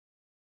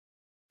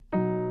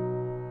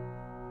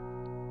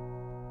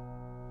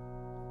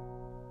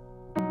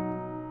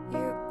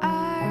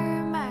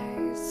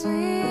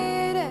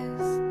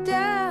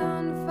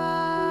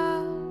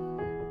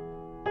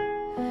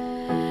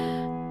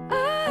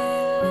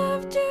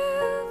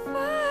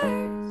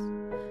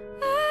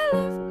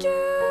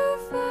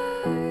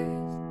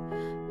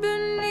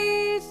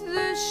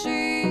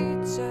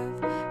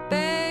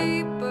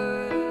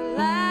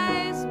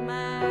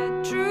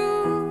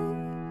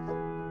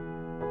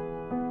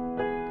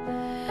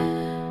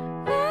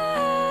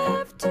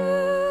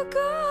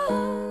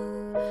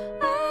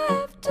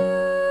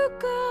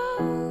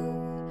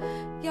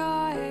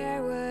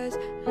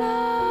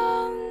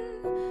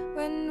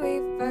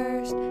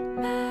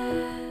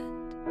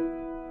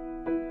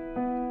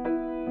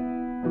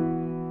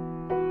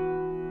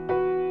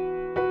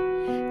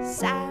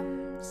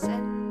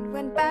Samson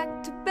went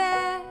back to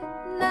bed,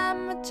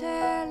 and a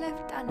chair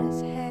left on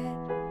his head.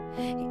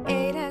 He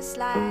ate a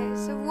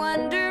slice of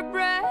Wonder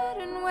Bread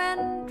and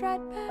went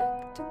right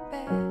back to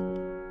bed.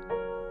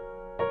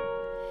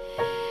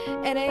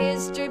 And the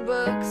history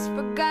books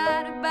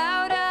forgot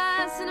about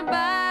us, and the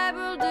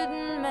Bible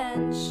didn't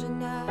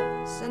mention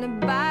us, and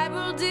the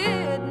Bible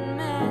didn't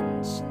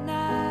mention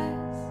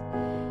us,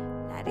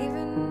 not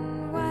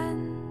even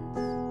once.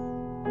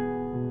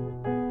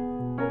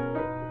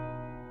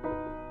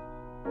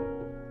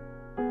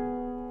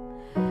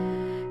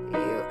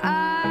 You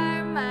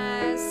are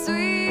my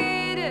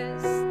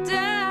sweetest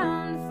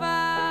downfall.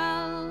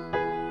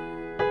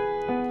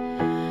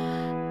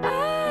 I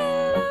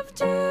loved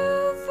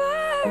you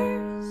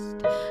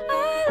first,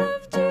 I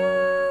loved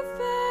you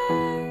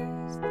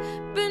first,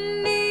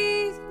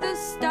 beneath the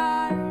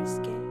stars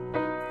came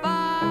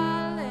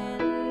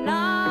falling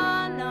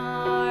on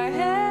our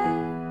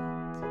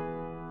heads.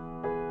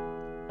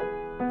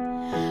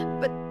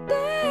 But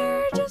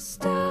they're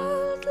just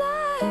old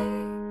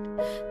light,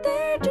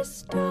 they're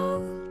just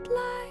old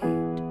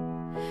light.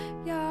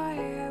 Your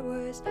hair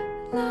was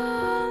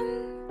long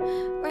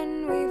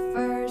when we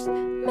first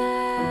met.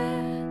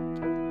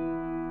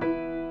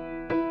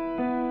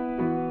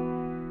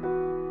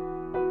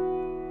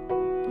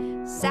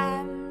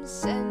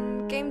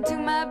 Samson came to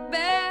my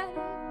bed,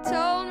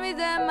 told me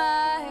that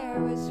my hair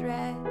was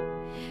red,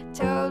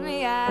 told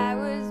me I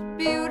was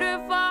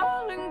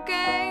beautiful, and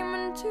came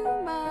into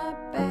my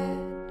bed.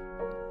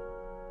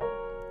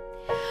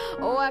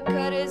 Oh, I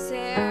cut his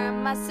hair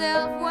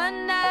myself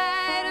one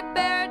night, a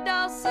pair of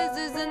dull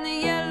scissors in the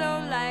yellow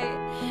light,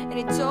 and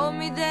he told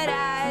me that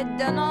I had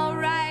done all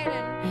right,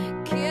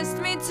 and kissed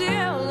me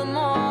till the morning.